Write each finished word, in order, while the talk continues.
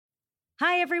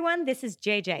Hi, everyone. This is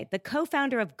JJ, the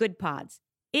co-founder of Good Pods.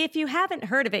 If you haven't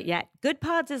heard of it yet, Good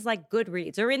Pods is like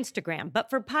Goodreads or Instagram,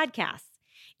 but for podcasts.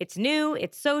 It's new,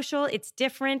 it's social, it's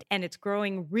different, and it's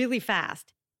growing really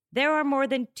fast. There are more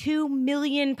than 2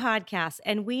 million podcasts,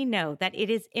 and we know that it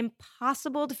is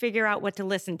impossible to figure out what to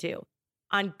listen to.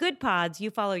 On Good Pods, you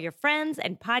follow your friends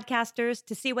and podcasters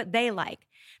to see what they like.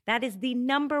 That is the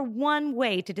number one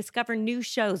way to discover new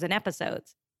shows and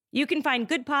episodes. You can find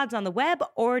Good Pods on the web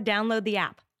or download the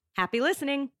app. Happy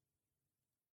listening.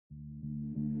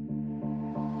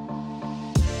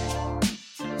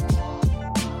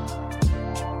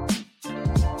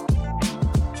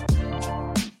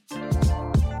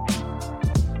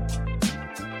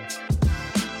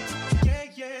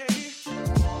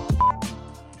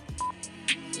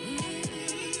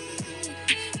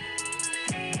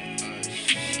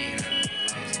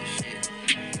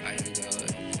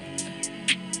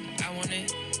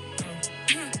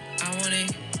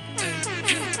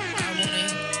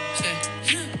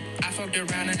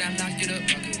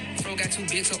 Too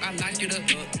big, so I locked it up.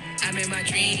 I'm in my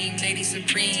dream, lady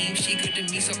supreme. She good to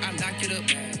me, so I locked it up.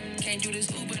 Can't do this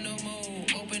Uber no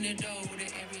more. Open the door to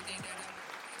everything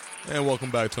that And welcome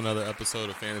back to another episode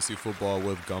of Fantasy Football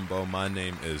with Gumbo. My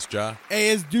name is Ja.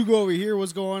 Hey, it's Dugo over here.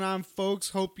 What's going on,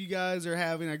 folks? Hope you guys are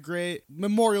having a great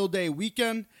Memorial Day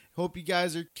weekend. Hope you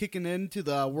guys are kicking into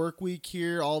the work week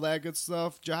here, all that good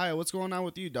stuff. Jahia, what's going on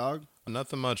with you, dog?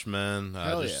 Nothing much, man.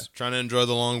 Hell just trying to enjoy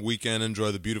the long weekend,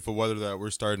 enjoy the beautiful weather that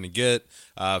we're starting to get.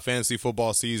 Fantasy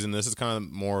football season, this is kind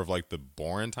of more of like the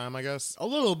boring time, I guess. A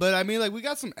little bit. I mean, like, we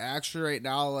got some action right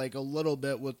now, like, a little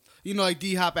bit with, you know, like,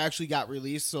 D-Hop actually got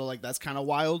released, so, like, that's kind of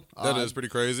wild. That is pretty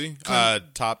crazy.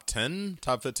 Top 10,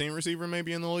 top 15 receiver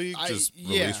maybe in the league.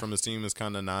 Released from his team is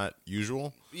kind of not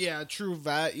usual. Yeah, true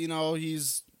vet. You know,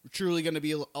 he's truly going to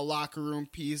be a locker room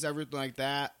piece, everything like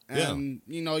that. And,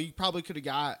 you know, you probably could have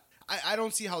got... I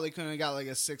don't see how they couldn't have got like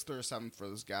a 6th or a 7th for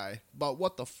this guy. But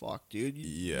what the fuck, dude?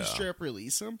 You straight up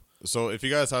release him? So if you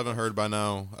guys haven't heard by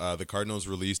now, the Cardinals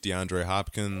released DeAndre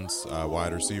Hopkins,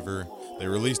 wide receiver. They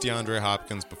released DeAndre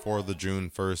Hopkins before the June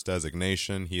 1st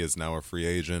designation. He is now a free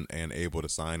agent and able to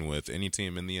sign with any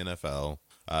team in the NFL.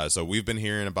 So we've been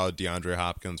hearing about DeAndre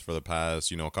Hopkins for the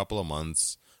past, couple of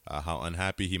months, how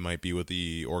unhappy he might be with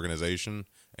the organization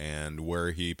and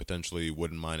where he potentially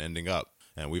wouldn't mind ending up.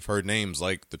 And we've heard names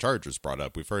like the Chargers brought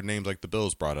up. We've heard names like the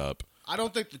Bills brought up. I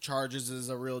don't think the Chargers is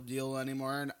a real deal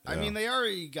anymore. And I mean, they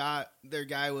already got their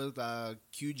guy with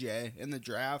QJ in the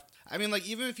draft. I mean, like,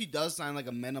 even if he does sign like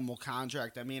a minimal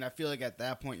contract, I mean, I feel like at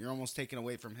that point you're almost taking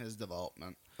away from his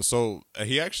development. So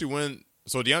he actually went.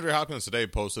 So DeAndre Hopkins today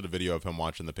posted a video of him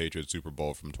watching the Patriots Super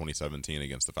Bowl from 2017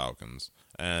 against the Falcons.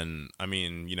 And, I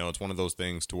mean, it's one of those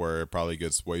things to where it probably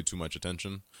gets way too much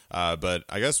attention. But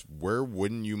I guess where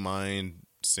wouldn't you mind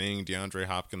seeing DeAndre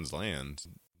Hopkins land?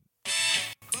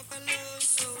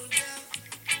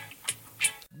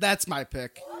 That's my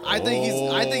pick. I think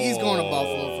he's going to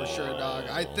Buffalo for sure, dog.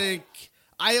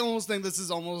 I almost think this is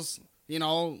almost...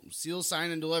 seal, sign,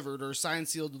 and delivered, or sign,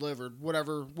 seal, delivered,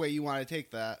 whatever way you want to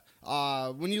take that.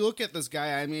 When you look at this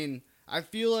guy, I mean, I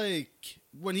feel like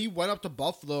when he went up to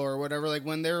Buffalo or whatever, like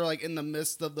when they're like in the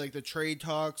midst of like the trade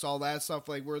talks, all that stuff,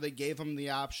 like where they gave him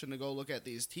the option to go look at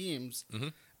these teams. Mm-hmm.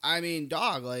 I mean,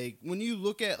 dog, like when you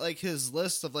look at like his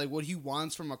list of like what he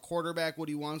wants from a quarterback, what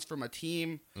he wants from a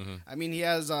team, I mean, he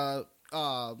has a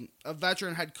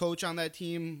veteran head coach on that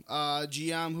team,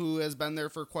 GM, who has been there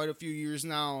for quite a few years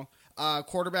now.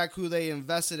 Quarterback who they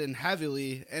invested in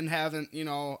heavily and haven't,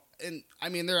 and I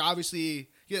mean, they're obviously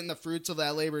getting the fruits of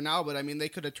that labor now, but I mean, they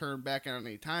could have turned back at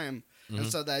any time and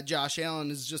said that Josh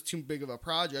Allen is just too big of a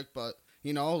project. But,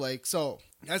 so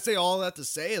I say all that to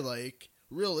say, like,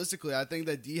 realistically, I think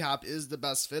that D-Hop is the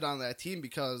best fit on that team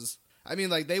because, I mean,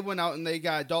 like, they went out and they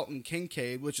got Dalton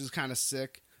Kincaid, which is kind of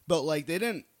sick, but, like, they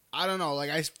didn't, I don't know, like,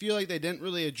 I feel like they didn't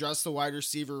really address the wide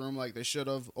receiver room like they should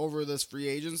have over this free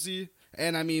agency.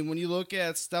 And, I mean, when you look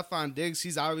at Stephon Diggs,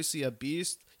 he's obviously a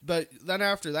beast. But then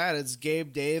after that, it's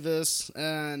Gabe Davis.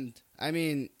 And, I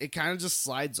mean, it kind of just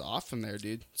slides off from there,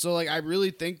 dude. So, like, I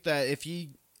really think that if he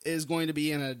is going to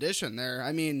be an addition there,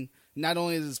 I mean, not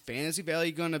only is his fantasy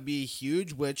value going to be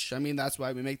huge, which, I mean, that's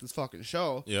why we make this fucking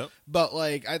show. Yep. But,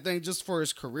 like, I think just for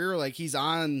his career, like, he's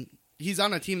on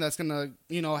a team that's going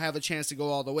to, have a chance to go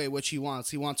all the way, which he wants.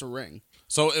 He wants a ring.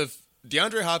 So if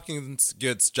DeAndre Hopkins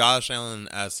gets Josh Allen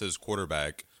as his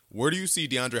quarterback, where do you see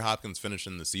DeAndre Hopkins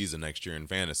finishing the season next year in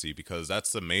fantasy? Because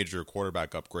that's a major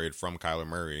quarterback upgrade from Kyler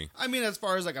Murray. I mean, as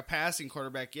far as like a passing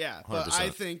quarterback, yeah. But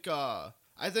 100%.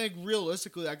 I think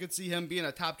realistically, I could see him being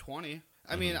a top 20.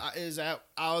 I mean, is that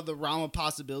out of the realm of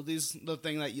possibilities, the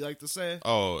thing that you like to say?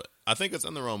 Oh, I think it's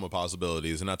in the realm of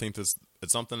possibilities, and I think it's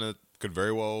something that could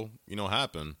very well,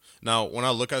 happen. Now, when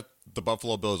I look at the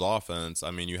Buffalo Bills offense,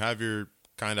 I mean, you have your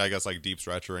kind of, I guess, like deep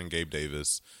stretcher in Gabe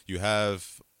Davis. You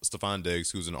have Stephon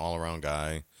Diggs, who's an all-around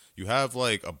guy. You have,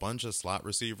 like, a bunch of slot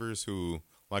receivers who,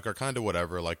 like, are kind of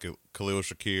whatever, like Khalil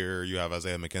Shakir. You have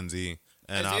Isaiah McKenzie.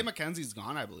 And Isaiah McKenzie's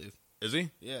gone, I believe. Is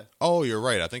he? Yeah. Oh, you're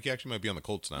right. I think he actually might be on the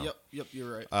Colts now. Yep,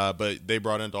 you're right. But they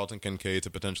brought in Dalton Kincaid to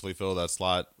potentially fill that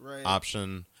slot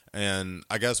option. And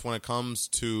I guess when it comes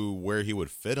to where he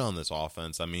would fit on this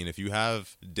offense, I mean, if you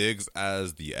have Diggs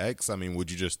as the X, I mean, would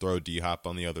you just throw D-Hop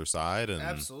on the other side? And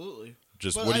Absolutely.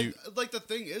 Just but what do you like? The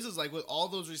thing is like with all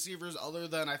those receivers, other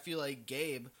than I feel like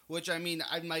Gabe, which I mean,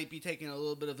 I might be taking a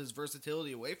little bit of his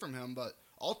versatility away from him, but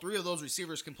all three of those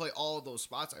receivers can play all of those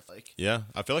spots, I feel like. Yeah,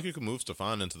 I feel like you can move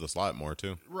Stephon into the slot more,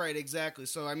 too. Right, exactly.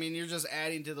 So, I mean, you're just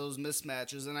adding to those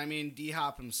mismatches. And, I mean,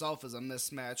 D-Hop himself is a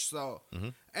mismatch. So,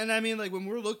 and, I mean, like, when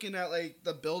we're looking at, like,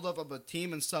 the buildup of a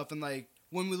team and stuff, and, like,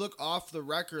 when we look off the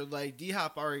record, like,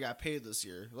 D-Hop already got paid this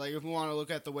year. Like, if we want to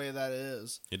look at the way that it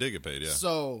is. He did get paid, yeah.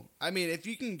 So, I mean, if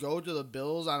you can go to the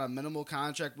Bills on a minimal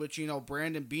contract, which,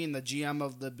 Brandon being the GM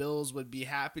of the Bills would be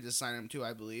happy to sign him to,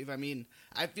 I believe. I mean,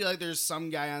 I feel like there's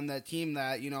some guy on that team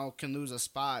that, can lose a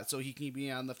spot so he can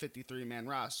be on the 53-man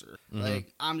roster.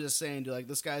 Like, I'm just saying, dude, like,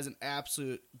 this guy's an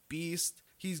absolute beast.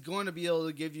 He's going to be able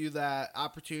to give you that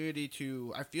opportunity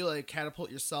to, I feel like,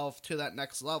 catapult yourself to that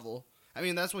next level. I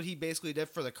mean, that's what he basically did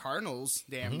for the Cardinals,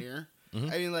 damn near.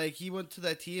 I mean, like, he went to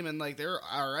that team, and, like, they're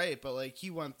all right, but, like, he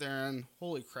went there, and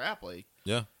holy crap, like,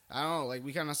 yeah. I don't know, like,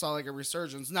 we kind of saw, like, a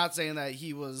resurgence. Not saying that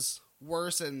he was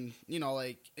worse in,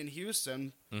 like, in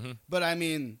Houston, but, I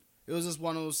mean, it was just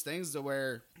one of those things to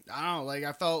where, I don't know, like,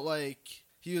 I felt like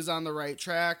he was on the right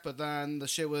track, but then the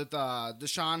shit with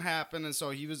Deshaun happened, and so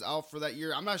he was out for that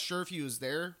year. I'm not sure if he was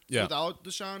there without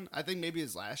Deshaun. I think maybe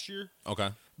his last year. Okay.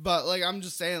 But, like, I'm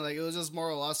just saying, like, it was just more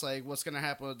or less, like, what's going to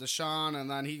happen with Deshaun, and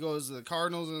then he goes to the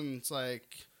Cardinals, and it's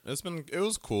like... It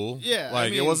was cool. Yeah. Like, I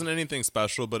mean, it wasn't anything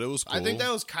special, but it was cool. I think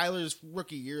that was Kyler's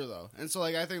rookie year, though. And so,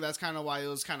 like, I think that's kind of why it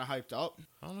was kind of hyped up.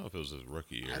 I don't know if it was his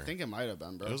rookie year. I think it might have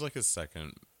been, bro. It was like his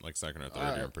second or third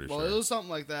year, I'm pretty sure. Well, it was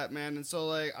something like that, man. And so,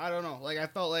 like, I don't know. Like, I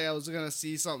felt like I was going to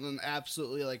see something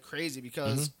absolutely, like, crazy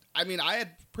because, I mean, I had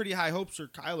pretty high hopes for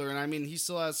Kyler, and I mean, he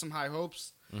still has some high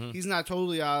hopes. He's not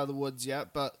totally out of the woods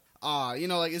yet, but,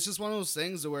 like, it's just one of those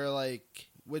things where, like,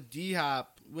 with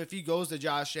D-Hop, if he goes to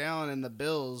Josh Allen and the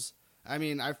Bills, I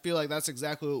mean, I feel like that's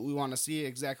exactly what we want to see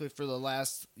exactly for the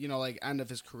last, like, end of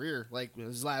his career, like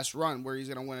his last run where he's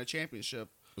going to win a championship.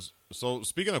 So,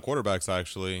 speaking of quarterbacks,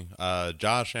 actually,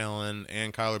 Josh Allen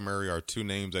and Kyler Murray are two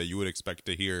names that you would expect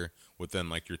to hear within,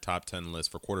 like, your top 10 list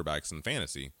for quarterbacks in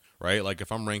fantasy, right? Like, if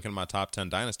I'm ranking my top 10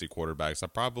 dynasty quarterbacks, I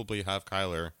probably have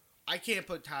Kyler. I can't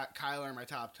put Kyler in my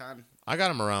top 10. I got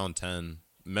him around 10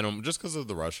 minimum just because of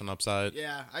the rushing upside.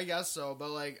 Yeah, I guess so, but,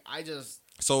 like, I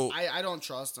don't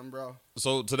trust him, bro.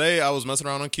 So today I was messing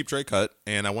around on Keep Trade Cut,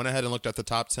 and I went ahead and looked at the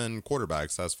top 10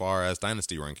 quarterbacks as far as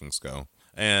dynasty rankings go.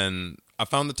 And I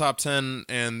found the top 10,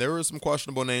 and there were some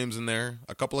questionable names in there.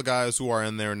 A couple of guys who are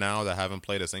in there now that haven't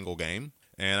played a single game.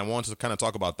 And I wanted to kind of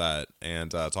talk about that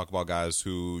and talk about guys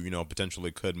who,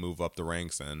 potentially could move up the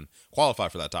ranks and qualify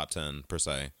for that top 10 per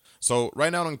se. So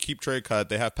right now on Keep Trade Cut,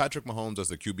 they have Patrick Mahomes as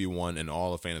the QB1 in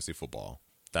all of fantasy football.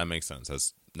 That makes sense.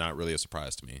 That's not really a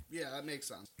surprise to me. Yeah, that makes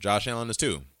sense. Josh Allen is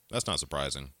 2. That's not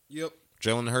surprising. Yep.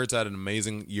 Jalen Hurts had an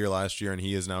amazing year last year, and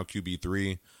he is now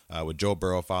QB3, with Joe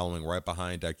Burrow following right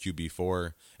behind at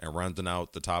QB4. And rounding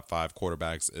out the top 5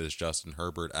 quarterbacks is Justin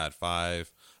Herbert at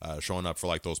 5, showing up for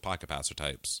like those pocket passer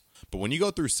types. But when you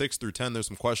go through 6 through 10, there's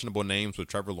some questionable names with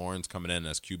Trevor Lawrence coming in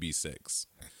as QB6.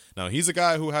 Now, he's a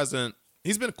guy who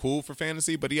he's been cool for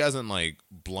fantasy, but he hasn't like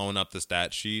blown up the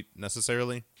stat sheet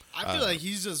necessarily. I feel like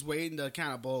he's just waiting to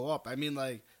kind of blow up. I mean,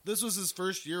 like, this was his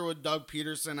first year with Doug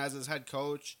Peterson as his head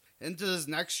coach. Into his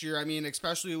next year, I mean,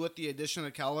 especially with the addition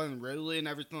of Calvin Ridley and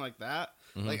everything like that,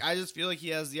 like, I just feel like he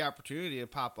has the opportunity to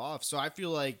pop off. So I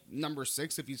feel like number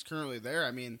 6, if he's currently there,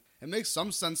 I mean, it makes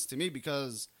some sense to me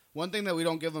because one thing that we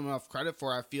don't give him enough credit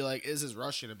for, I feel like, is his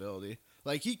rushing ability.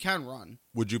 Like, he can run.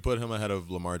 Would you put him ahead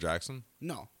of Lamar Jackson?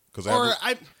 No. Because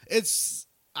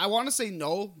I want to say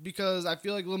no because I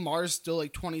feel like Lamar's still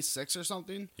like 26 or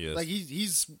something. Yes. Like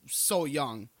he's so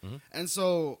young. And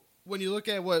so when you look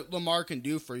at what Lamar can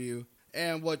do for you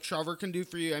and what Trevor can do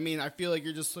for you, I mean, I feel like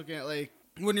you're just looking at like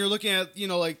when you're looking at,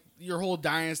 like your whole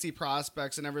dynasty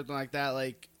prospects and everything like that,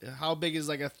 like how big is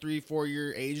like a 3-4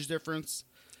 year age difference?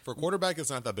 For a quarterback, it's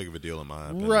not that big of a deal in my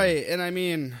opinion. Right, and I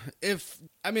mean, if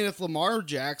Lamar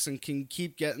Jackson can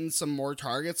keep getting some more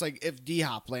targets, like if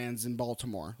D-Hop lands in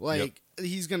Baltimore, like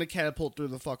he's gonna catapult through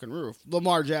the fucking roof.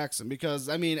 Lamar Jackson, because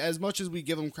I mean, as much as we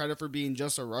give him credit for being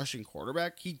just a rushing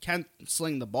quarterback, he can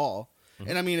sling the ball.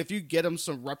 And I mean, if you get him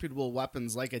some reputable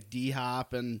weapons like a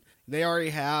D-Hop, and they already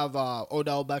have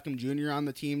Odell Beckham Jr. on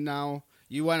the team now.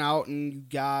 You went out and you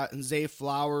got Zay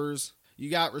Flowers. You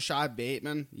got Rashad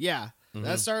Bateman. Yeah.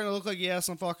 That's starting to look like he has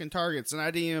some fucking targets, and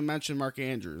I didn't even mention Mark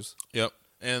Andrews. Yep.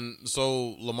 And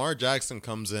so Lamar Jackson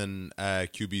comes in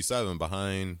at QB7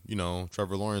 behind,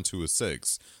 Trevor Lawrence, who was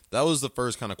 6. That was the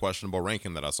first kind of questionable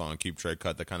ranking that I saw in Keep Trade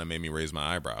Cut that kind of made me raise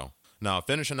my eyebrow. Now,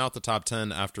 finishing out the top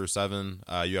 10 after 7,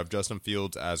 you have Justin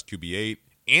Fields as QB8.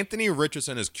 Anthony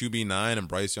Richardson is QB9, and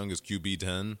Bryce Young is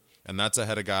QB10. And that's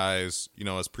ahead of guys,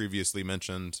 as previously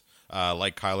mentioned,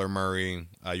 like Kyler Murray.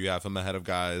 You have him ahead of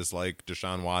guys like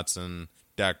Deshaun Watson,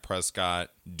 Dak Prescott.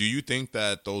 Do you think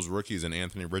that those rookies in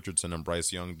Anthony Richardson and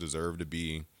Bryce Young deserve to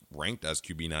be ranked as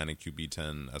QB9 and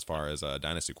QB10 as far as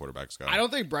dynasty quarterbacks go? I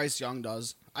don't think Bryce Young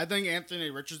does. I think Anthony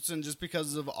Richardson, just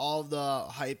because of all the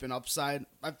hype and upside,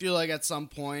 I feel like at some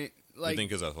point... you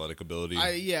think his athletic ability?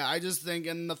 I just think,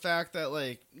 and the fact that,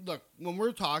 look, when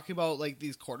we're talking about,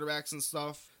 these quarterbacks and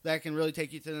stuff that can really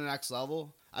take you to the next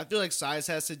level, I feel like size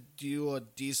has to do a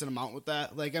decent amount with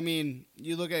that.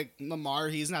 You look at Lamar,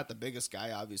 he's not the biggest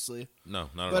guy, obviously. No,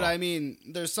 not at all. But, I mean,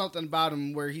 there's something about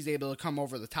him where he's able to come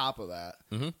over the top of that.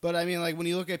 Mm-hmm. But, I mean, when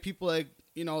you look at people like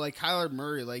Kyler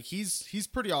Murray, he's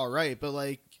pretty all right,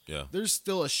 but, there's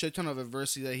still a shit ton of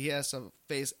adversity that he has to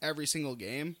face every single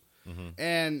game. Mm-hmm.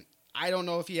 And I don't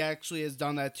know if he actually has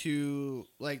done that to,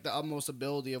 the utmost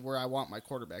ability of where I want my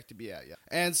quarterback to be at yet.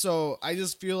 And so I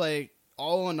just feel like,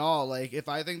 all in all, if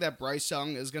I think that Bryce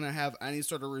Young is going to have any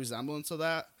sort of resemblance of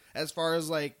that, as far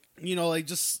as,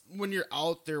 just when you're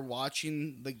out there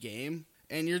watching the game,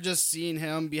 and you're just seeing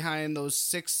him behind those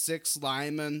 6'6"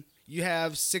 linemen, you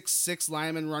have 6'6"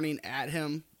 linemen running at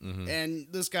him, and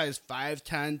this guy's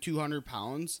 5'10", 200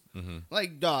 pounds.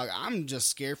 Mm-hmm. Dog, I'm just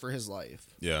scared for his life.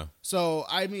 Yeah. So,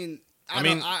 I mean,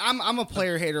 I'm a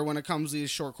player hater when it comes to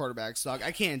these short quarterbacks, dog.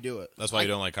 I can't do it. That's why you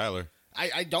don't like Kyler.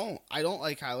 I don't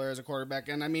like Kyler as a quarterback.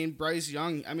 And, I mean, Bryce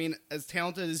Young, as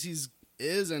talented as he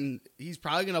is, and he's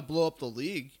probably going to blow up the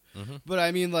league. Mm-hmm. But,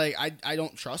 I mean, I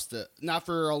don't trust it. Not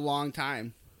for a long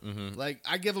time. Mm-hmm.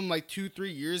 I give him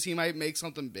 2-3 years, he might make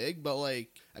something big. But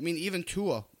even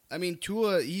Tua.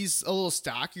 Tua, he's a little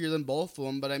stockier than both of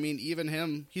them. But even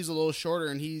him, he's a little shorter,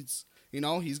 and he's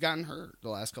gotten hurt the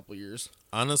last couple of years.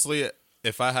 Honestly,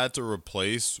 if I had to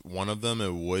replace one of them,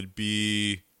 it would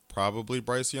be probably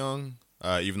Bryce Young.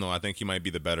 Even though I think he might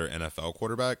be the better NFL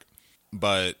quarterback.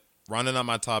 But rounding out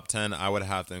my top 10, I would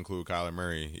have to include Kyler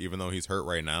Murray, even though he's hurt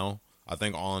right now. I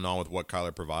think all in all with what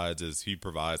Kyler provides is he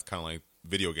provides kind of like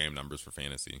video game numbers for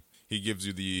fantasy. He gives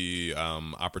you the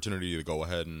opportunity to go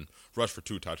ahead and rush for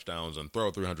 2 touchdowns and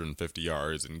throw 350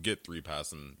 yards and get 3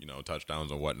 passing,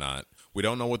 touchdowns and whatnot. We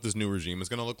don't know what this new regime is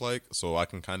going to look like, so I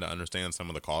can kind of understand some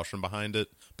of the caution behind it.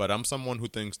 But I'm someone who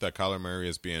thinks that Kyler Murray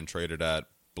is being traded at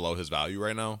below his value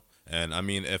right now. And,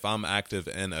 if I'm active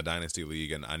in a dynasty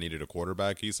league and I needed a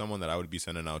quarterback, he's someone that I would be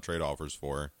sending out trade offers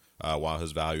for while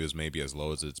his value is maybe as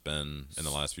low as it's been in the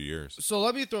last few years. So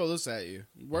let me throw this at you.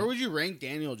 Where would you rank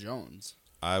Daniel Jones?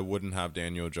 I wouldn't have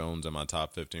Daniel Jones in my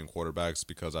top 15 quarterbacks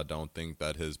because I don't think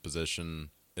that his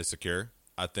position is secure.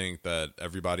 I think that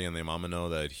everybody and their mama know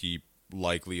that he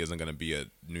likely isn't going to be a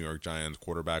New York Giants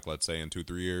quarterback, let's say, in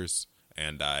 2-3 years.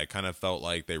 And I kind of felt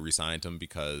like they re-signed him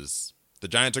because the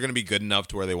Giants are going to be good enough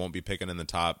to where they won't be picking in the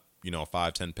top,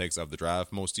 5-10 picks of the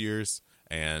draft most years.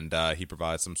 And he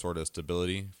provides some sort of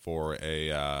stability for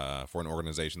an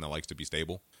organization that likes to be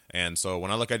stable. And so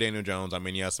when I look at Daniel Jones,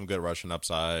 he has some good rushing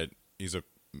upside. He's a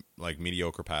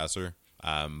mediocre passer.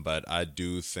 But I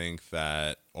do think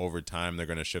that over time they're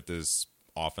going to shift this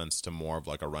offense to more of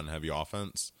a run-heavy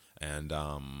offense. And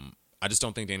I just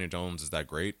don't think Daniel Jones is that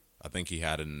great. I think he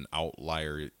had an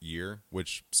outlier year,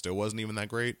 which still wasn't even that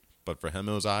great. But for him,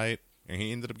 it was all right. And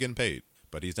he ended up getting paid.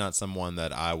 But he's not someone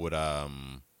that I would,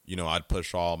 I'd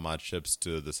push all my chips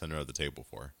to the center of the table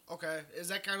for. Okay. Is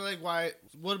that kind of why?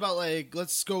 What about,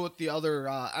 let's go with the other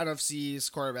NFC's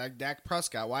quarterback, Dak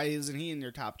Prescott. Why isn't he in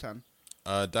your top 10?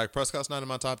 Dak Prescott's not in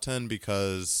my top 10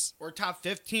 because... Or top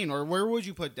 15, or where would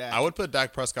you put Dak? I would put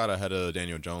Dak Prescott ahead of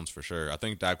Daniel Jones for sure. I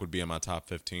think Dak would be in my top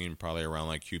 15, probably around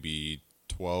QB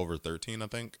 12 or 13, I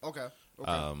think. Okay.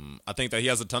 I think that he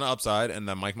has a ton of upside, and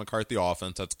that Mike McCarthy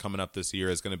offense that's coming up this year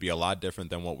is going to be a lot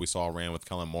different than what we saw ran with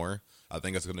Kellen Moore. I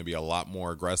think it's going to be a lot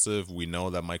more aggressive. We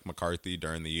know that Mike McCarthy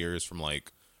during the years from I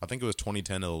think it was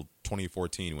 2010 to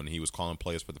 2014 when he was calling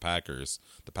plays for the Packers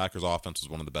offense was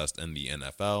one of the best in the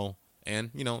NFL.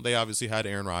 And, they obviously had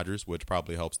Aaron Rodgers, which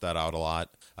probably helps that out a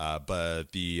lot.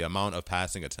 But the amount of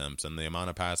passing attempts and the amount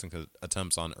of passing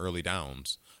attempts on early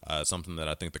downs is something that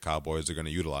I think the Cowboys are going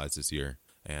to utilize this year.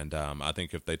 And I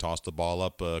think if they toss the ball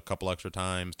up a couple extra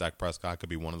times, Dak Prescott could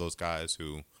be one of those guys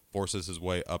who forces his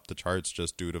way up the charts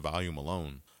just due to volume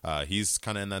alone. He's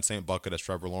kind of in that same bucket as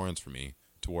Trevor Lawrence for me,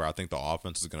 to where I think the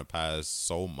offense is going to pass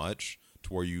so much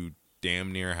to where you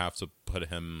damn near have to put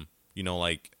him,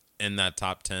 like in that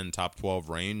top 10, top 12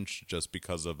 range just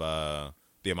because of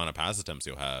the amount of pass attempts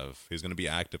he'll have. He's going to be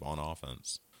active on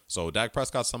offense. So Dak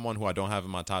Prescott's someone who I don't have in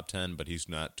my top 10, but he's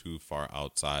not too far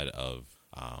outside of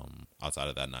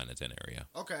that 9 to 10 area.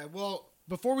 Okay, well,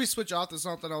 before we switch off to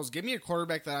something else, give me a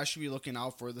quarterback that I should be looking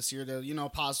out for this year to,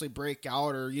 possibly break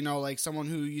out, or, like someone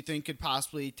who you think could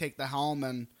possibly take the helm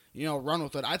and, run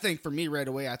with it. I think for me right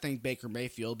away, I think Baker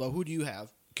Mayfield, but who do you have?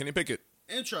 Kenny Pickett.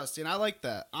 Interesting. I like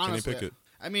that, honestly. Kenny Pickett.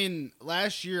 I mean,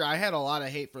 last year I had a lot of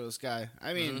hate for this guy.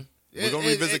 I mean, we're going to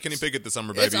revisit Kenny Pickett this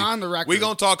summer, baby. It's on the record. We're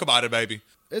going to talk about it, baby.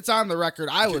 It's on the record.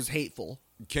 I was hateful.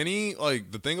 Kenny,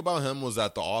 the thing about him was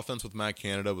that the offense with Matt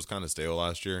Canada was kind of stale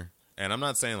last year. And I'm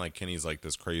not saying, Kenny's,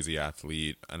 this crazy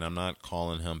athlete, and I'm not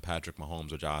calling him Patrick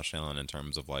Mahomes or Josh Allen in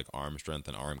terms of, arm strength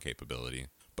and arm capability.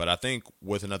 But I think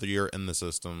with another year in the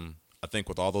system, I think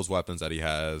with all those weapons that he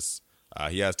has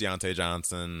Deontay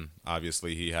Johnson.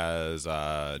 Obviously, he has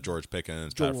George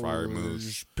Pickens, Pat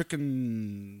Freiermuth.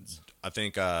 Pickens. I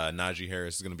think Najee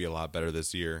Harris is going to be a lot better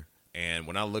this year. And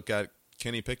when I look at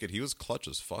Kenny Pickett, he was clutch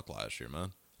as fuck last year,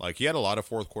 man. He had a lot of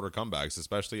fourth quarter comebacks,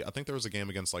 especially I think there was a game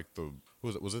against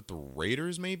was it the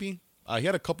Raiders maybe? He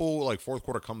had a couple fourth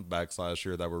quarter comebacks last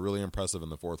year that were really impressive in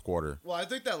the fourth quarter. Well, I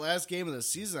think that last game of the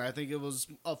season, I think it was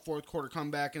a fourth quarter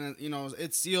comeback, and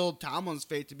it sealed Tomlin's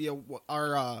fate to be a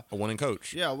winning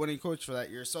coach. Yeah, a winning coach for that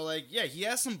year. So he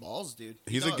has some balls, dude.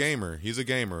 He's a gamer,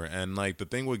 and the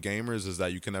thing with gamers is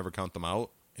that you can never count them out.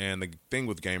 And the thing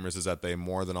with gamers is that they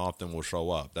more than often will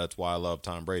show up. That's why I love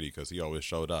Tom Brady, because he always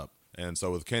showed up. And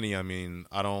so with Kenny, I mean,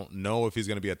 I don't know if he's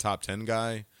going to be a top 10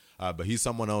 guy, but he's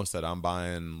someone else that I'm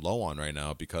buying low on right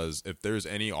now, because if there's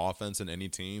any offense in any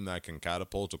team that can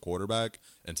catapult a quarterback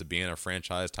into being a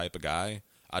franchise type of guy,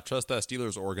 I trust that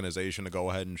Steelers organization to go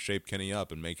ahead and shape Kenny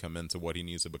up and make him into what he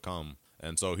needs to become.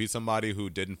 And so he's somebody who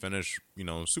didn't finish,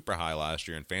 super high last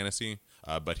year in fantasy,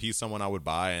 but he's someone I would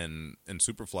buy in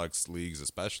Superflex leagues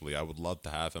especially. I would love to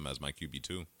have him as my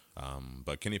QB2.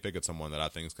 But Kenny Pickett's someone that I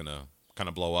think is going to kind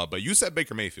of blow up. But you said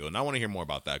Baker Mayfield, and I want to hear more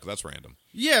about that because that's random.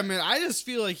 Yeah, man, I just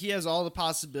feel like he has all the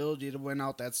possibility to win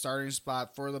out that starting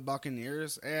spot for the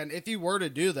Buccaneers. And if he were to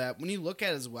do that, when you look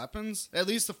at his weapons, at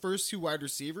least the first two wide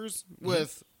receivers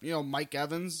with, Mike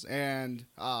Evans and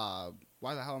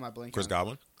why the hell am I blanking? Chris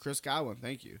Godwin. Chris Godwin,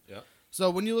 thank you. Yeah. So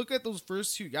when you look at those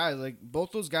first two guys,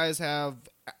 both those guys have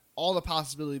all the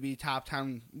possibility to be top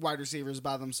 10 wide receivers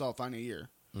by themselves on a year.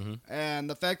 Mm-hmm. And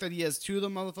the fact that he has two of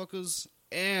them motherfuckers,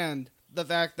 and the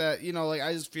fact that,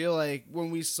 I just feel like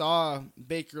when we saw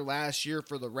Baker last year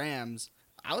for the Rams,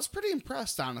 I was pretty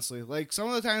impressed, honestly. Some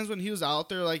of the times when he was out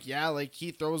there,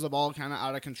 he throws the ball kind of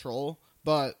out of control.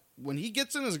 But when he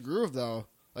gets in his groove, though,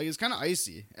 it's kind of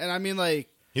icy. And I mean,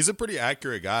 he's a pretty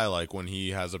accurate guy, when he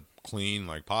has a clean,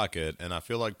 pocket. And I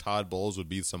feel like Todd Bowles would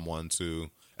be someone to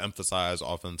emphasize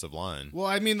offensive line. Well,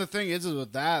 I mean, the thing is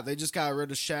with that, they just got rid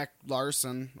of Shaq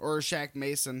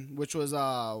Mason, which was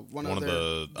one of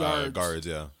the guards,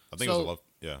 yeah. I think it was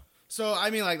yeah. So, I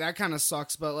mean, that kind of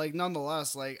sucks, but,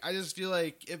 nonetheless, I just feel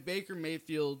like if Baker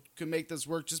Mayfield could make this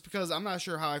work, just because I'm not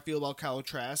sure how I feel about Kyle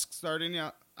Trask starting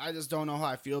yet. I just don't know how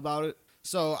I feel about it.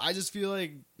 So, I just feel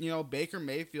like, Baker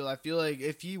Mayfield, I feel like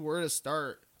if he were to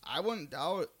start, I wouldn't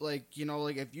doubt,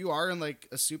 if you are in,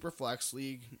 a super flex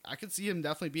league, I could see him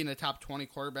definitely being a top 20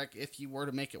 quarterback if he were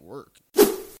to make it work.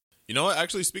 You know what?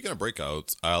 Actually, speaking of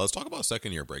breakouts, let's talk about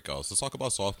second-year breakouts. Let's talk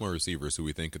about sophomore receivers who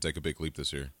we think could take a big leap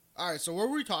this year. All right, so where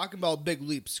were we talking about big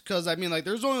leaps? Because, I mean,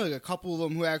 there's only, a couple of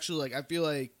them who actually, I feel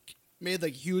like made,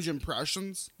 huge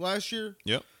impressions last year.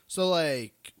 Yep. So,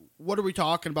 what are we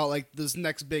talking about, this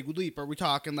next big leap? Are we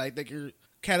talking, they could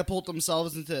catapult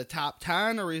themselves into the top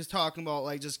 10? Or are we talking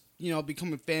about, just,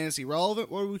 becoming fantasy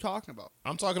relevant? What are we talking about?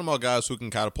 I'm talking about guys who can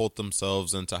catapult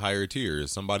themselves into higher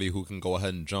tiers. Somebody who can go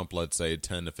ahead and jump, let's say,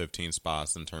 10 to 15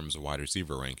 spots in terms of wide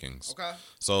receiver rankings. Okay.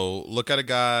 So, look at a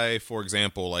guy, for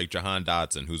example, like Jahan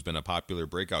Dotson, who's been a popular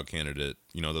breakout candidate,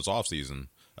 this offseason.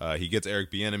 He gets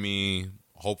Eric Bieniemy.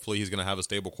 Hopefully, he's going to have a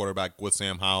stable quarterback with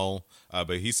Sam Howell.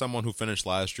 But he's someone who finished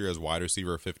last year as wide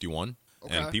receiver 51.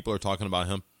 Okay. And people are talking about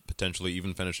him potentially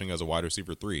even finishing as a wide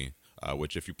receiver 3.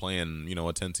 which if you play in, a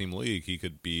 10-team league, he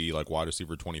could be like wide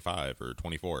receiver 25 or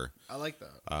 24. I like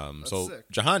that. That's So sick.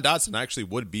 Jahan Dotson actually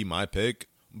would be my pick,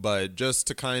 but just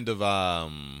to kind of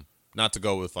not to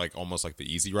go with like almost like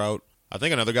the easy route, I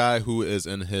think another guy who is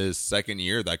in his second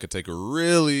year that could take a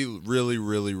really, really,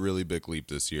 really, really big leap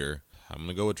this year. I'm going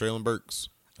to go with Traylon Burks.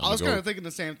 I was kind of thinking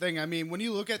the same thing. I mean, when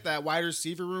you look at that wide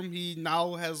receiver room, he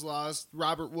now has lost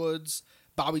Robert Woods,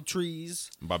 Bobby Trees.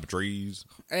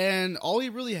 And all he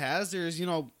really has there is,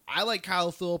 I like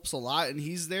Kyle Phillips a lot, and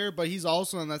he's there, but he's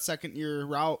also on that second year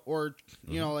route or,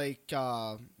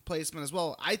 placement as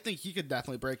well. I think he could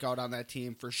definitely break out on that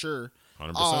team for sure.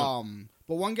 100%.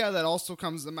 But one guy that also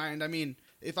comes to mind, I mean,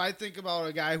 if I think about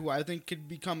a guy who I think could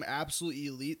become absolutely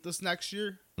elite this next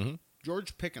year,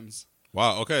 George Pickens.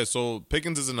 Wow, okay, so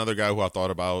Pickens is another guy who I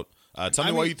thought about. Tell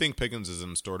me why you think Pickens is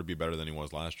in store to be better than he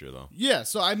was last year, though. Yeah,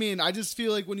 so I mean, I just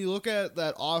feel like when you look at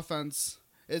that offense,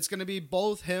 it's going to be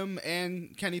both him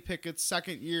and Kenny Pickett's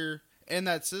second year in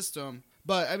that system.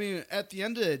 But, I mean, at the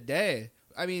end of the day,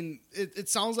 I mean, it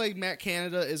sounds like Matt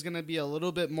Canada is going to be a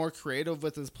little bit more creative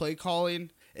with his play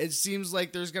calling. It seems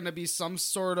like there's going to be some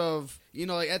sort of,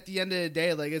 like at the end of the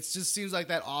day, like it just seems like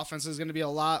that offense is going to be a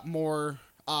lot more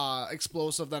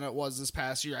explosive than it was this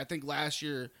past year. I think last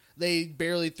year they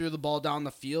barely threw the ball down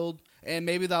the field, and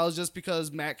maybe that was just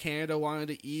because Matt Canada wanted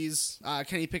to ease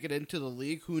Kenny Pickett into the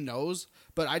league. Who knows?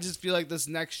 But I just feel like this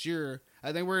next year,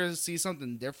 I think we're going to see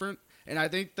something different. And I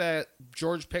think that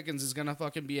George Pickens is going to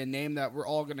fucking be a name that we're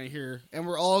all going to hear. And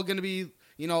we're all going to be,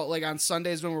 like on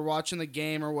Sundays when we're watching the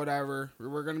game or whatever,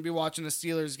 we're going to be watching the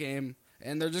Steelers game.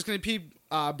 And they're just going to be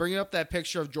bringing up that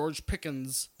picture of George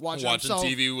Pickens watching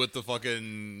TV with the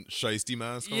fucking shiesty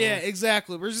mask on. Yeah,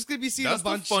 exactly. We're just going to be seeing That's a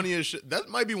bunch. the funniest shit. That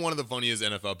might be one of the funniest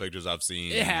NFL pictures I've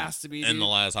seen. It has to be, in the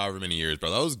last however many years,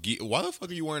 bro. That was why the fuck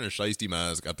are you wearing a shiesty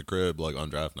mask at the crib like on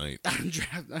draft night? On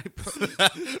draft night, bro.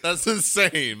 That's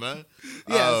insane, man.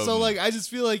 Yeah, so like I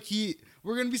just feel like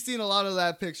we're going to be seeing a lot of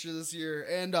that picture this year,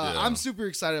 and I'm super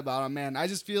excited about him, man. I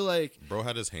just feel like bro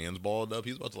had his hands balled up.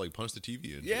 He's about to like punch the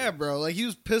TV in. Yeah, bro. Like he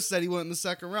was pissed that he went in the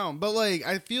second round. But like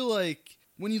I feel like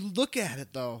when you look at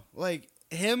it though, like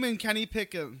him and Kenny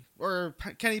Pickett,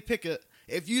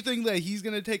 if you think that he's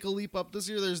going to take a leap up this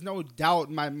year, there's no doubt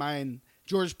in my mind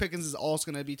George Pickens is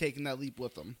also going to be taking that leap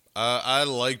with him. I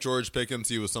like George Pickens.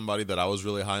 He was somebody that I was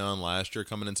really high on last year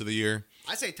coming into the year.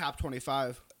 I say top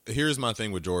 25. Here's my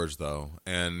thing with George, though,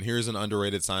 and here's an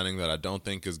underrated signing that I don't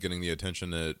think is getting the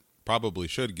attention it probably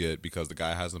should get because the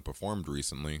guy hasn't performed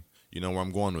recently. You know where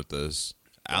I'm going with this.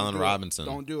 Allen Robinson.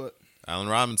 Don't do it. Allen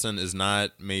Robinson is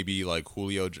not maybe like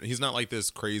Julio. He's not like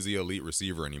this crazy elite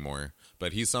receiver anymore,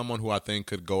 but he's someone who I think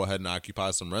could go ahead and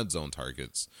occupy some red zone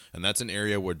targets, and that's an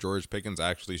area where George Pickens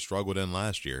actually struggled in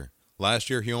last year. Last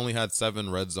year, he only had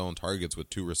 7 red zone targets with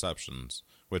 2 receptions,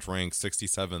 which ranks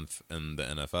 67th in the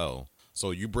NFL.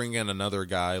 So you bring in another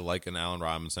guy like an Allen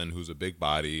Robinson, who's a big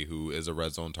body, who is a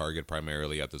red zone target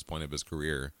primarily at this point of his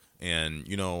career. And,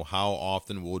 how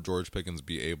often will George Pickens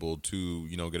be able to,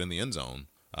 get in the end zone?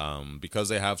 Because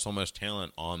they have so much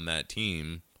talent on that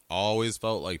team, I always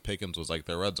felt like Pickens was like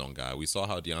their red zone guy. We saw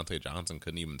how Deontay Johnson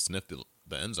couldn't even sniff the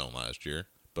end zone last year.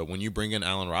 But when you bring in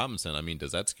Allen Robinson, I mean,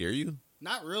 does that scare you?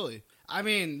 Not really. I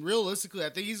mean, realistically, I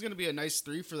think he's going to be a nice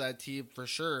 3 for that team for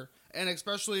sure. And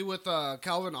especially with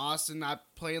Calvin Austin not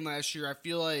playing last year, I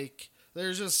feel like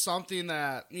there's just something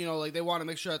that, like they want to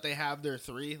make sure that they have their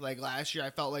 3. Like last year,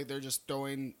 I felt like they're just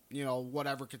throwing,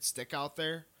 whatever could stick out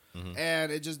there. Mm-hmm.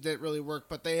 And it just didn't really work.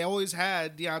 But they always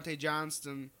had Deontay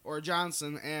Johnson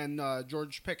and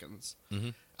George Pickens. Mm-hmm.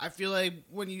 I feel like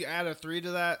when you add a 3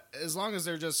 to that, as long as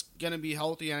they're just going to be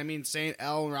healthy, and I mean, saying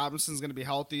Allen Robinson's going to be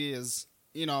healthy is,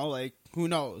 like, who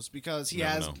knows? Because he's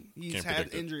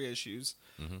had injury issues.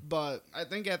 Mm-hmm. But I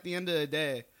think at the end of the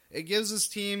day, it gives this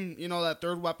team, that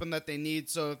third weapon that they need.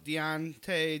 So if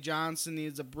Deontay Johnson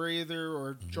needs a breather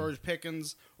or George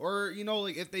Pickens, or,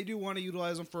 like if they do want to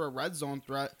utilize him for a red zone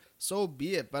threat, so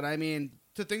be it. But I mean,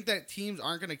 to think that teams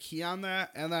aren't going to key on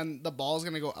that and then the ball's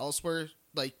going to go elsewhere,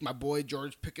 like my boy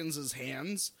George Pickens'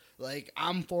 hands, like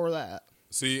I'm for that.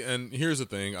 See, and here's the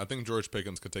thing. I think George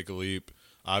Pickens could take a leap.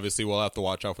 Obviously, we'll have to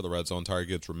watch out for the red zone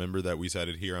targets. Remember that we said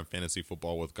it here on Fantasy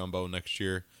Football with Gumbo next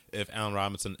year. If Allen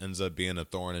Robinson ends up being a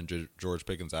thorn in George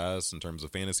Pickens' ass in terms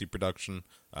of fantasy production,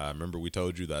 remember we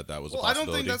told you that was a possibility. I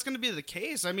don't think that's going to be the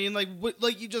case. I mean, like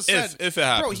you just said. If it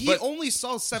happens. Bro, he only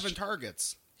saw 7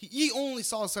 targets. He only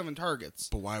saw 7 targets.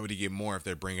 But why would he get more if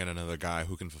they bring in another guy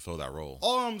who can fulfill that role?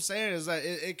 All I'm saying is that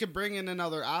it could bring in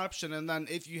another option, and then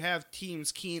if you have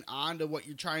teams keen on to what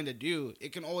you're trying to do,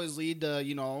 it can always lead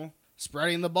to,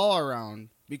 spreading the ball around.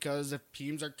 because if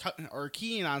teams are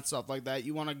keying on stuff like that,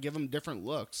 you want to give them different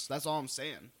looks. That's all I'm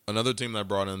saying. Another team that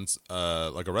brought in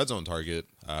like a red zone target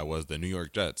was the New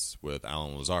York Jets with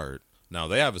Alan Lazard. Now,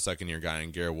 they have a second-year guy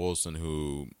in Garrett Wilson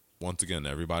who, once again,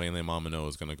 everybody and their mama know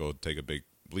is going to go take a big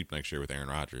leap next year with Aaron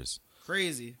Rodgers.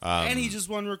 Crazy. And he just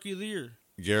won Rookie of the Year.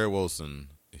 Garrett Wilson,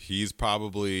 he's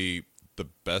probably the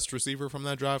best receiver from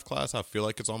that draft class. I feel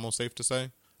like it's almost safe to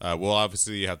say. We'll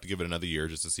obviously have to give it another year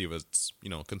just to see if it's,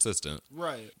 consistent.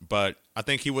 Right. But I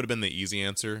think he would have been the easy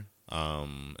answer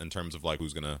in terms of, like,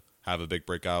 who's going to have a big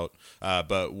breakout.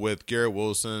 But with Garrett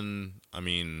Wilson, I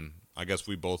mean, I guess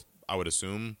we both, I would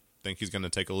assume, think he's going to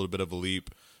take a little bit of a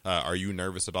leap. Are you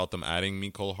nervous about them adding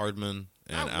Mecole Hardman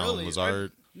and Alan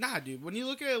Lazard? Nah, dude. When you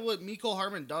look at what Mecole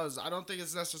Hardman does, I don't think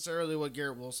it's necessarily what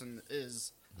Garrett Wilson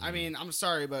is. I mean, I'm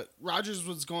sorry, but Rodgers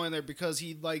was going there because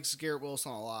he likes Garrett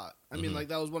Wilson a lot. I mean, like,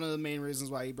 that was one of the main reasons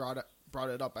why he brought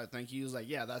it up, I think. He was like,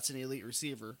 yeah, that's an elite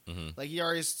receiver. Like, he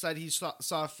already said he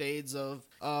saw fades of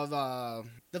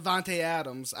Devontae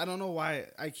Adams. I don't know why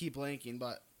I keep blanking,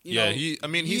 but... he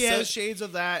said has shades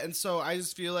of that, and so I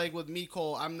just feel like with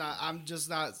Mecole, I'm just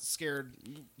not scared,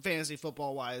 fantasy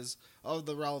football wise, of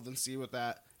the relevancy with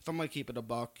that. If I'm gonna keep it a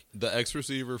buck, the X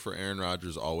receiver for Aaron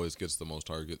Rodgers always gets the most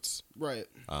targets. Right.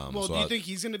 Well, do you think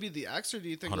he's gonna be the X, or do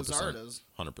you think 100%, Lazard is?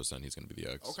 100%, he's gonna be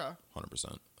the X. Okay.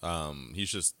 100%.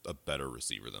 He's just a better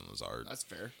receiver than Lazard. That's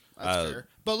fair. That's fair.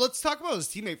 But let's talk about his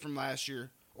teammate from last year,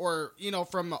 or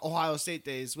from Ohio State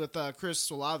days with Chris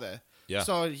Olave. Yeah.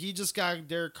 So he just got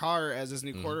Derek Carr as his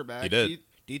new quarterback. He did.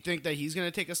 Do you think that he's going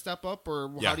to take a step up,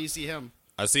 or how do you see him?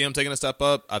 I see him taking a step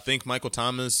up. I think Michael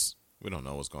Thomas, we don't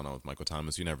know what's going on with Michael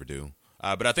Thomas. You never do.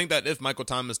 But I think that if Michael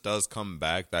Thomas does come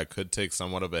back, that could take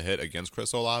somewhat of a hit against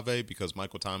Chris Olave because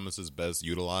Michael Thomas is best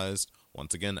utilized,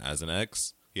 once again, as an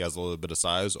X. He has a little bit of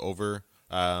size over...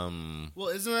 well,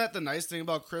 isn't that the nice thing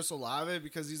about Chris Olave?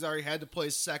 Because he's already had to play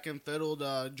second fiddle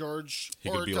to George he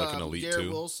could be like an elite Garrett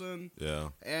too. Wilson, yeah,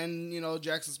 and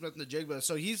Jackson Smith and the Jigba.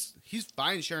 So he's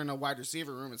fine sharing a wide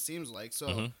receiver room. It seems like.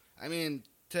 So I mean,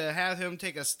 to have him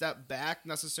take a step back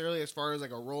necessarily as far as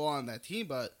like a role on that team,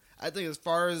 but I think as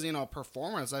far as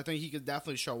performance, I think he could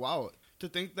definitely show out. To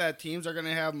think that teams are going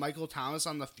to have Michael Thomas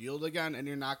on the field again, and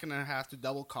you're not going to have to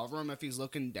double cover him if he's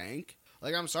looking dank.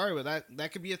 Like, I'm sorry, but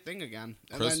that could be a thing again.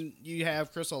 And then you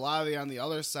have Chris Olave on the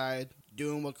other side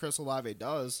doing what Chris Olave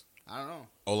does. I don't know.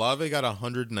 Olave got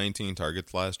 119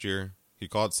 targets last year. He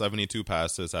caught 72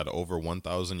 passes, had over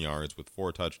 1,000 yards with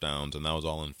 4 touchdowns, and that was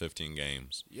all in 15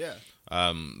 games. Yeah.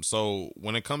 So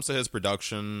when it comes to his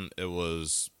production, it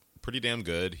was pretty damn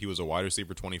good. He was a wide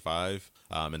receiver 25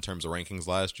 in terms of rankings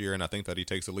last year, and I think that he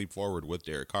takes a leap forward with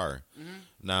Derek Carr.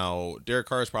 Now, Derek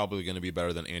Carr is probably going to be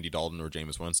better than Andy Dalton or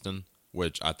Jameis Winston,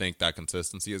 which I think that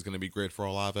consistency is going to be great for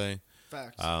Olave.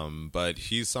 Facts. But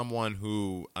he's someone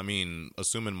who, I mean,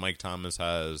 assuming Mike Thomas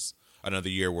has another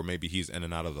year where maybe he's in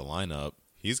and out of the lineup,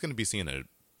 he's going to be seeing a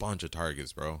bunch of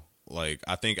targets, bro. Like,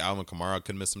 I think Alvin Kamara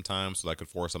could miss some time, so that could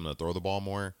force him to throw the ball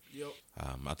more. Yep.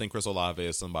 I think Chris Olave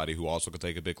is somebody who also could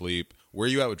take a big leap. Where are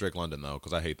you at with Drake London, though?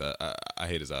 Because I hate that. I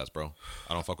hate his ass, bro.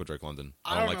 I don't fuck with Drake London.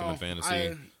 I don't like him in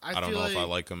fantasy. I don't know if I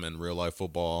like him in real life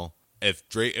football.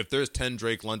 If there's 10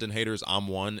 Drake London haters, I'm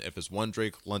one. If it's one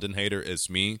Drake London hater,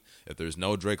 it's me. If there's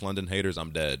no Drake London haters,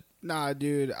 I'm dead. Nah,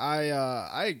 dude,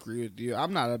 I agree with you.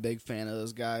 I'm not a big fan of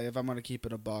this guy, if I'm going to keep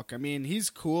it a buck. I mean,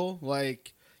 he's cool.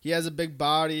 Like, he has a big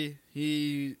body.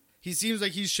 He seems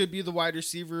like he should be the wide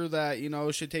receiver that,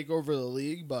 should take over the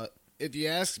league. But if you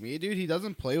ask me, dude, he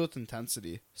doesn't play with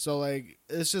intensity. So, like,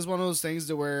 it's just one of those things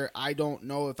to where I don't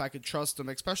know if I could trust him,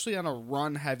 especially on a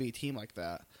run-heavy team like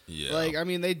that. Yeah. Like, I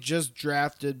mean, they just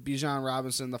drafted Bijan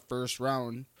Robinson in the first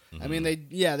round. I mean,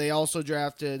 they also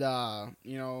drafted,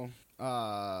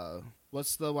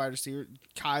 what's the wide receiver?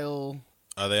 Kyle.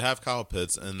 They have Kyle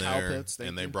Pitts in there, Pitts,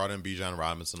 and they brought in Bijan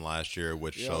Robinson last year,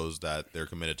 which shows that they're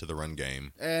committed to the run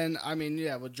game. And, I mean,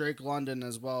 with Drake London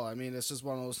as well. I mean, it's just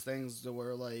one of those things to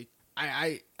where, like,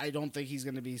 I don't think he's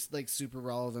going to be, like, super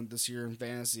relevant this year in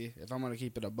fantasy, if I'm going to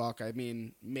keep it a buck. I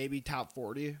mean, maybe top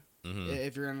 40.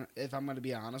 If I'm going to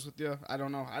be honest with you, I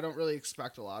don't know. I don't really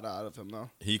expect a lot out of him, though.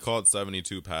 He caught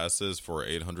 72 passes for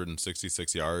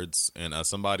 866 yards, and as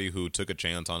somebody who took a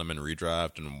chance on him in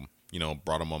redraft and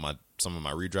brought him on some of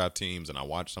my redraft teams, and I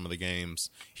watched some of the games,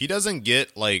 he doesn't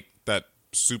get like that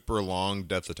super long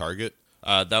depth of target.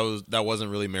 That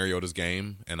wasn't really Mariota's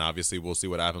game, and obviously we'll see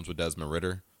what happens with Desmond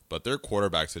Ridder. But their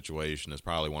quarterback situation is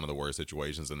probably one of the worst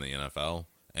situations in the NFL.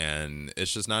 And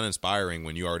it's just not inspiring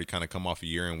when you already kind of come off a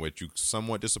year in which you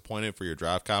somewhat disappointed for your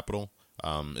draft capital.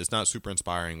 It's not super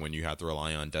inspiring when you have to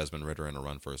rely on Desmond Ridder in a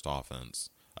run-first offense.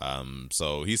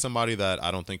 So he's somebody that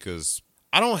I don't think is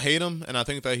I don't hate him, and I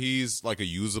think that he's like a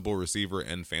usable receiver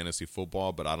in fantasy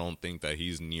football, but I don't think that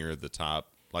he's near the top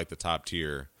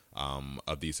tier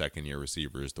of the second-year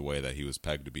receivers the way that he was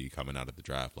pegged to be coming out of the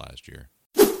draft last year.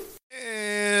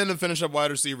 And to finish up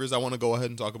wide receivers, I want to go ahead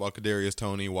and talk about Kadarius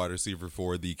Toney, wide receiver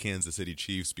for the Kansas City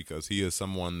Chiefs, because he is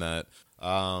someone that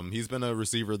he's been a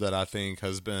receiver that I think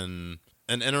has been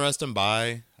an interesting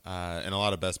buy in a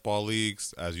lot of best ball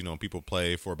leagues. As you know, people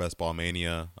play for Best Ball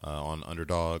Mania on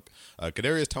Underdog.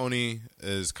 Kadarius Toney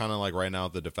is kind of like right now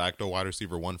the de facto wide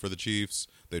receiver 1 for the Chiefs.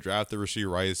 They drafted Rashee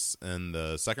Rice in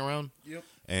the second round. Yep.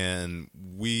 And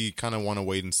we kind of want to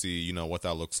wait and see, what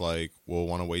that looks like. We'll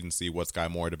want to wait and see what Sky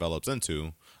Moore develops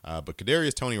into. But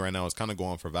Kadarius Toney right now is kind of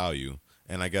going for value.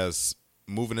 And I guess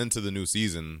moving into the new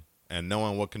season and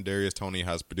knowing what Kadarius Toney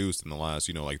has produced in the last,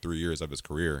 3 years of his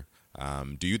career,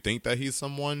 do you think that he's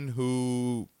someone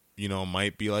who,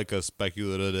 might be like a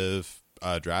speculative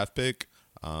draft pick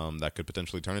that could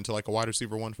potentially turn into like a wide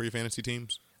receiver 1 for your fantasy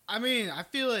teams? I mean, I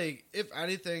feel like, if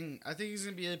anything, I think he's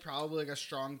going to be probably like a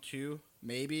strong 2,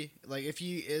 maybe. Like, if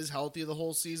he is healthy the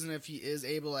whole season, if he is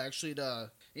able actually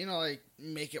to,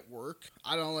 make it work.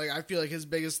 I don't know, I feel like his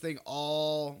biggest thing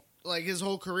his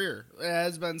whole career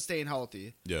has been staying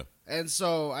healthy. Yeah. And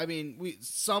so, I mean, we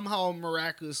somehow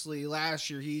miraculously last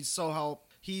year, he so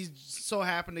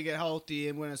happened to get healthy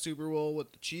and win a Super Bowl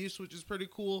with the Chiefs, which is pretty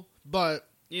cool. But,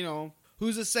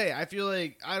 who's to say? I feel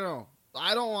like, I don't know.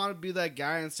 I don't want to be that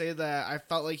guy and say that I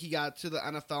felt like he got to the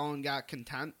NFL and got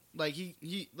content. Like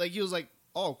he was like,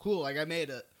 oh, cool, like I made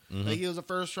it. Mm-hmm. Like he was a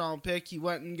first round pick. He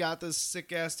went and got this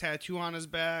sick ass tattoo on his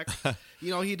back.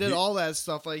 He did all that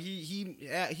stuff. Like he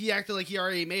acted like he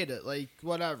already made it. Like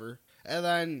whatever. And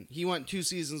then he went 2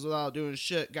 seasons without doing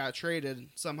shit. Got traded.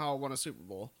 Somehow won a Super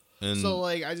Bowl. So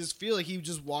I just feel like he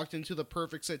just walked into the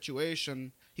perfect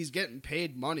situation. He's getting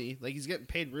paid money. Like he's getting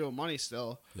paid real money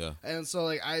still. Yeah. And so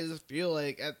I just feel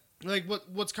like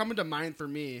what's coming to mind for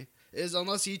me is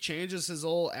unless he changes his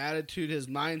whole attitude, his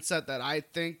mindset that I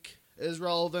think is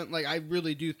relevant, I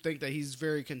really do think that he's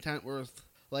very content with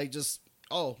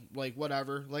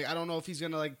whatever. I don't know if he's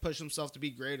gonna push himself to be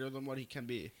greater than what he can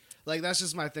be. That's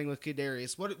just my thing with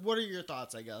Kadarius. What are your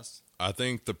thoughts, I guess? I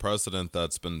think the precedent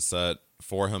that's been set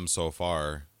for him so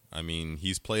far, I mean,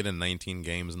 he's played in 19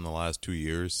 games in the last 2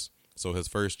 years. So his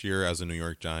first year as a New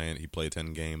York Giant, he played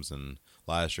 10 games, and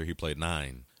last year he played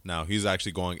 9. Now, he's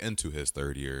actually going into his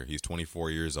third year. He's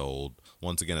 24 years old.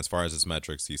 Once again, as far as his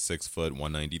metrics, he's 6 foot,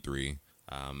 193.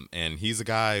 And he's a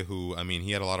guy who, I mean,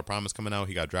 he had a lot of promise coming out.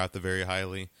 He got drafted very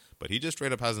highly, but he just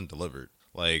straight up hasn't delivered.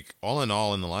 All in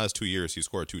all, in the last 2 years, he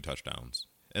scored 2 touchdowns.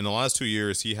 In the last 2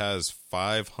 years, he has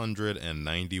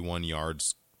 591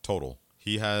 yards total.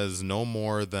 He has no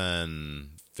more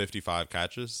than 55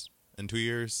 catches in 2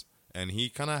 years. And he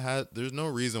kind of there's no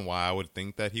reason why I would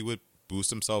think that he would boost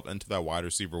himself into that wide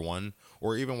receiver 1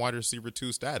 or even wide receiver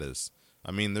 2 status.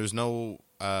 I mean, there's no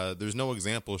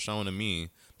example shown to me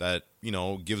that,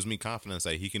 gives me confidence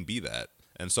that he can be that.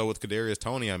 And so with Kadarius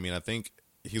Toney, I mean, I think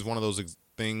he's one of those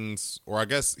things, or I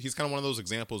guess he's kind of one of those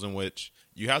examples in which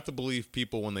you have to believe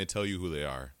people when they tell you who they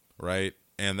are, right?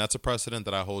 And that's a precedent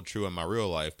that I hold true in my real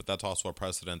life, but that's also a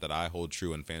precedent that I hold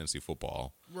true in fantasy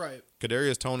football. Right.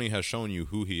 Kadarius Toney has shown you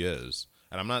who he is.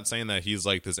 And I'm not saying that he's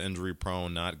this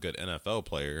injury-prone, not good NFL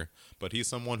player, but he's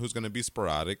someone who's going to be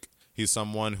sporadic. He's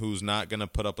someone who's not going to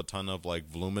put up a ton of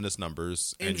voluminous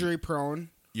numbers. Injury-prone.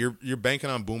 You're banking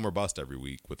on boom or bust every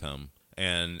week with him.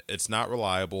 And it's not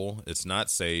reliable. It's not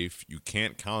safe. You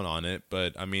can't count on it.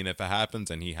 But, I mean, if it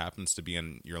happens and he happens to be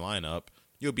in your lineup,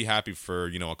 you'll be happy for,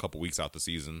 a couple weeks out the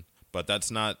season. But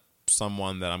that's not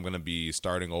someone that I'm going to be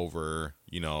starting over,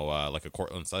 like a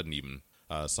Cortland Sutton even.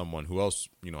 Someone who else,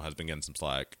 has been getting some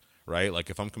slack, right?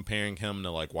 If I'm comparing him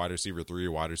to wide receiver 3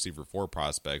 or wide receiver 4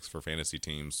 prospects for fantasy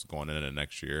teams going into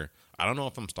next year, I don't know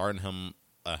if I'm starting him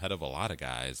ahead of a lot of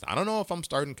guys. I don't know if I'm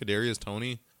starting Kadarius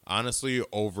Toney, honestly,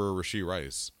 over Rashee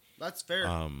Rice. That's fair.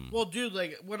 Well, dude,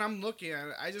 when I'm looking at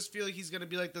it, I just feel like he's going to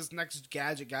be this next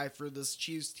gadget guy for this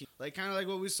Chiefs team. Kind of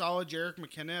what we saw with Jerick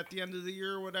McKinnon at the end of the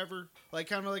year or whatever.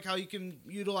 Kind of how you can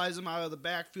utilize him out of the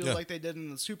backfield like they did in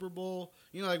the Super Bowl.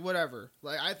 Whatever.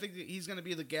 I think that he's going to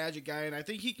be the gadget guy, and I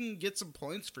think he can get some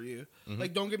points for you.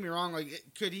 Mm-hmm. Don't get me wrong.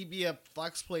 Could he be a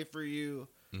flex play for you,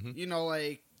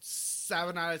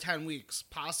 7 out of 10 weeks?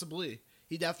 Possibly.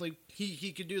 He definitely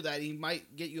he could do that. He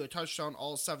might get you a touchdown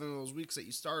all 7 of those weeks that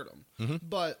you start him. Mm-hmm.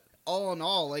 But all in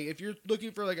all, if you're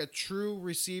looking for a true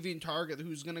receiving target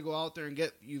who's going to go out there and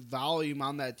get you volume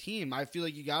on that team, I feel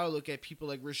like you got to look at people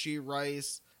like Rashee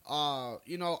Rice,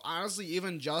 Honestly,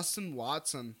 even Justin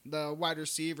Watson, the wide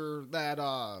receiver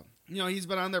that, he's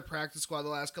been on their practice squad the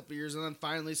last couple of years and then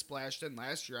finally splashed in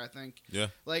last year, I think. Yeah.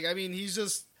 Like, I mean, he's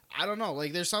just, I don't know.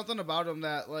 Like, there's something about him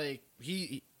that, like,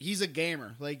 he's a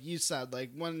gamer, like you said. Like,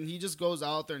 when he just goes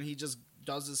out there and he just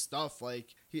does his stuff, like,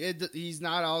 he's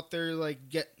not out there, like,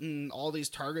 getting all these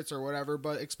targets or whatever,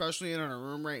 but especially in a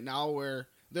room right now where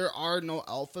there are no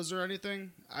alphas or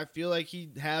anything, I feel like he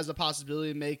has a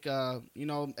possibility to make,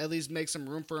 at least make some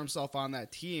room for himself on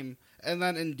that team. And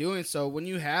then in doing so, when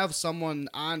you have someone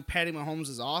on Patty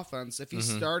Mahomes' offense, if he's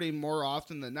starting more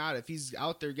often than not, if he's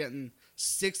out there getting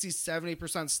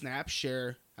 60-70% snap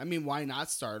share, I mean, why not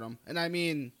start him? And I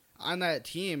mean, on that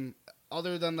team,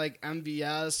 other than like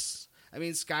MVS, I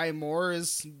mean, Sky Moore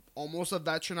is almost a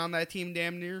veteran on that team,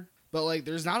 damn near. But, like,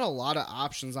 there's not a lot of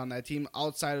options on that team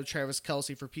outside of Travis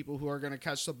Kelce for people who are going to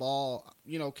catch the ball,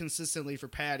 consistently for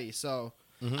Patty. So,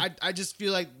 I just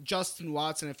feel like Justin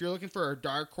Watson, if you're looking for a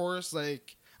dark horse,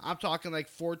 like, I'm talking like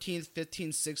 14th,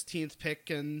 15th, 16th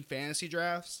pick in fantasy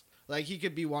drafts. Like, he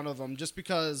could be one of them just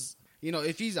because,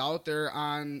 if he's out there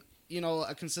on,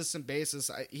 a consistent basis,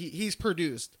 he's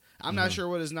produced. I'm not sure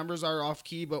what his numbers are off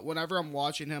key, but whenever I'm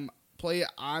watching him play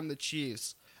on the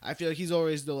Chiefs, I feel like he's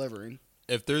always delivering.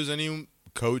 If there's any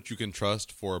coach you can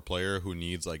trust for a player who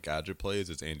needs like gadget plays,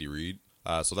 it's Andy Reid.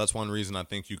 So that's one reason I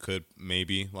think you could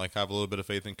maybe like have a little bit of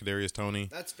faith in Kadarius Toney.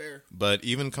 That's fair. But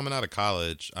even coming out of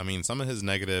college, I mean, some of his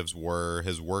negatives were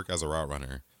his work as a route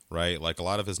runner, right? Like a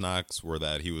lot of his knocks were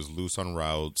that he was loose on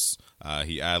routes.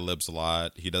 He ad-libs a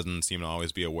lot. He doesn't seem to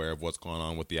always be aware of what's going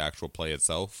on with the actual play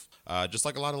itself. Just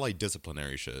like a lot of like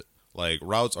disciplinary shit. Like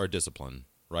routes are discipline.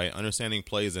 Right, understanding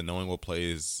plays and knowing what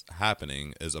plays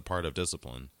happening is a part of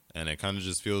discipline, and it kind of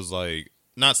just feels like,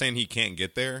 not saying he can't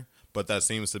get there, but that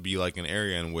seems to be like an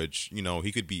area in which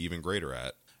he could be even greater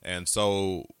at. And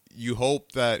so you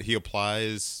hope that he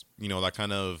applies, that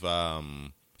kind of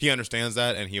he understands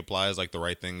that and he applies like the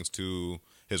right things to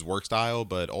his work style.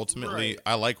 But ultimately,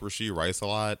 I like Rashee Rice a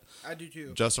lot. I do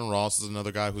too. Justin Ross is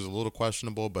another guy who's a little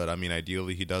questionable, but I mean,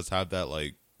 ideally, he does have that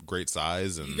like great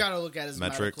size and you gotta look at his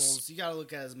metrics. Medicals. You gotta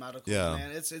look at his medicals, yeah. Man.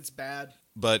 It's bad.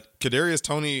 But Kadarius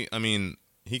Toney, I mean,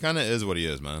 he kind of is what he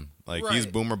is, man. Like he's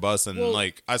boomer bust, and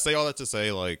like I say all that to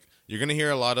say, like you're gonna hear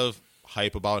a lot of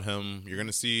hype about him. You're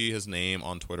gonna see his name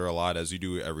on Twitter a lot, as you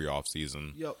do every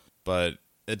offseason. Yep. But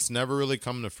it's never really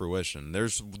come to fruition.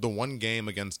 There's the one game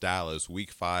against Dallas,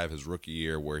 Week 5, his rookie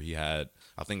year, where he had,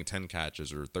 I think, 10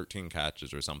 catches or 13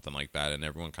 catches or something like that, and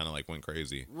everyone kind of like went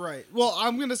crazy. Right. Well,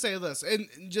 I'm going to say this, and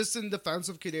just in defense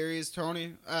of Kadarius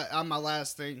Toney, on my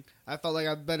last thing, I felt like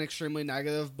I've been extremely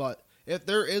negative, but if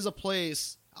there is a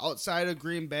place outside of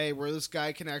Green Bay where this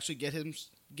guy can actually get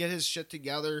his shit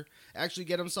together, actually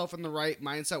get himself in the right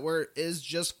mindset where it is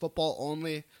just football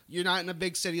only. You're not in a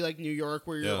big city like New York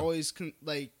where you're always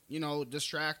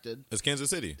distracted. It's Kansas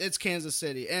City. It's Kansas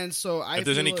City. And so if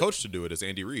there's any coach to do it, it's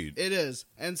Andy Reid. It is.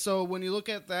 And so when you look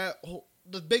at that,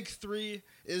 the big three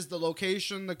is the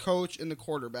location, the coach, and the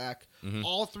quarterback. Mm-hmm.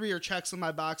 All three are checks in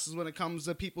my boxes when it comes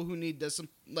to people who need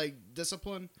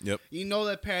discipline. Yep. You know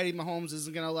that Patty Mahomes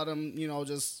isn't going to let him,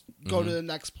 just go to the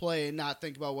next play and not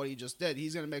think about what he just did.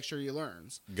 He's going to make sure he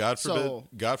learns. God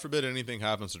forbid anything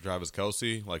happens to Travis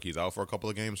Kelce, like he's out for a couple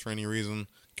of games for any reason.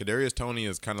 Kadarius Toney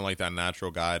is kind of like that natural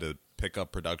guy to pick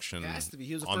up production. It has to be.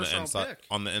 He was a on first the round inside, pick.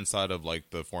 on the inside of like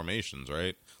the formations,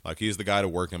 right? Like he's the guy to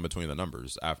work in between the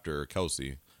numbers after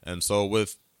Kelce. And so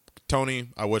with Toney,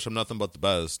 I wish him nothing but the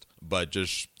best. But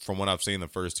just from what I've seen the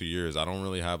first 2 years, I don't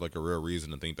really have like a real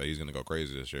reason to think that he's going to go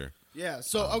crazy this year. Yeah.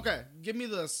 So okay, give me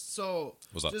this. So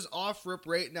what's up? Just off rip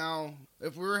right now,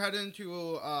 if we were heading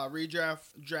to a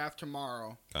draft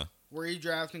tomorrow, okay, where are you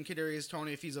drafting Kadarius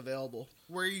Toney if he's available?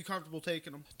 Where are you comfortable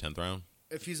taking him? 10th round.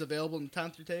 If he's available in the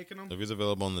 10th, you're taking him? If he's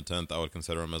available in the 10th, I would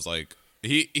consider him as like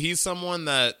he's someone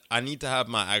that I need to have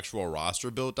my actual roster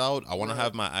built out. I want to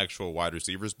have my actual wide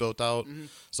receivers built out. Mm-hmm.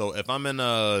 So if I'm in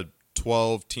a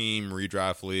 12-team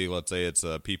redraft league, let's say it's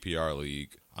a PPR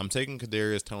league, I'm taking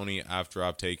Kadarius Toney after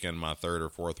I've taken my third or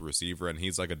fourth receiver, and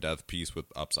he's like a death piece with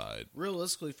upside.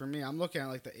 Realistically, for me, I'm looking at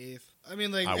like the 8th. I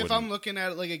mean, like if I'm looking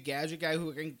at like a gadget guy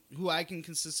who I can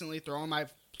consistently throw in my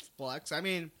flex. I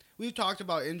mean, we've talked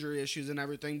about injury issues and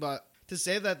everything, but to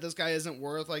say that this guy isn't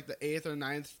worth like the 8th or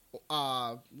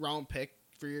 9th round pick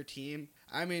for your team,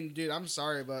 I mean, dude, I'm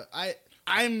sorry, but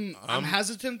I'm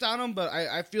hesitant on him, but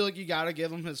I feel like you got to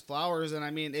give him his flowers. And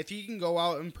I mean, if he can go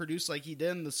out and produce like he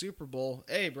did in the Super Bowl,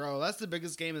 hey, bro, that's the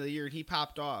biggest game of the year, and he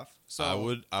popped off. So I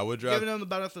would draft, giving him the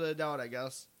benefit of the doubt, I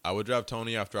guess. I would draft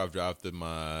Toney after I've drafted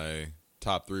my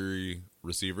top 3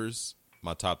 receivers,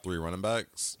 my top 3 running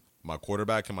backs, my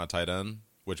quarterback, and my tight end,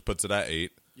 which puts it at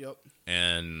 8. Yep.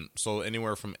 And so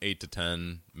anywhere from 8 to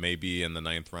 10, maybe in the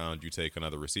 9th round, you take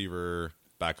another receiver,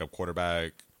 backup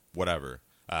quarterback, whatever.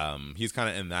 He's kind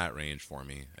of in that range for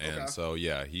me. And so,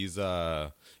 yeah, he's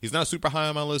not super high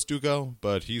on my list, Dugo,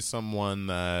 but he's someone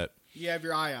that you have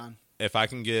your eye on. If I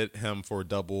can get him for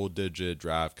double-digit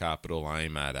draft capital, I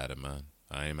ain't mad at it, man.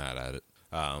 I ain't mad at it.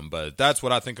 But that's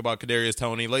what I think about Kadarius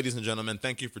Toney. Ladies and gentlemen,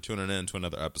 thank you for tuning in to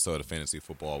another episode of Fantasy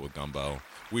Football with Gumbo.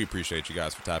 We appreciate you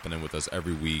guys for tapping in with us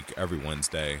every week, every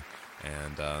Wednesday.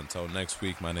 And until next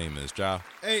week, my name is Ja.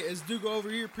 Hey, it's Dugo over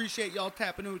here. Appreciate y'all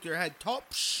tapping in with your head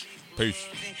tops. Peace.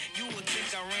 You would think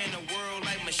I ran the world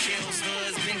like Michelle's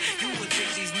husband. You would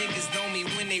think these niggas know me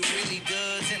when they really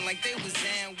doesn't. Like they was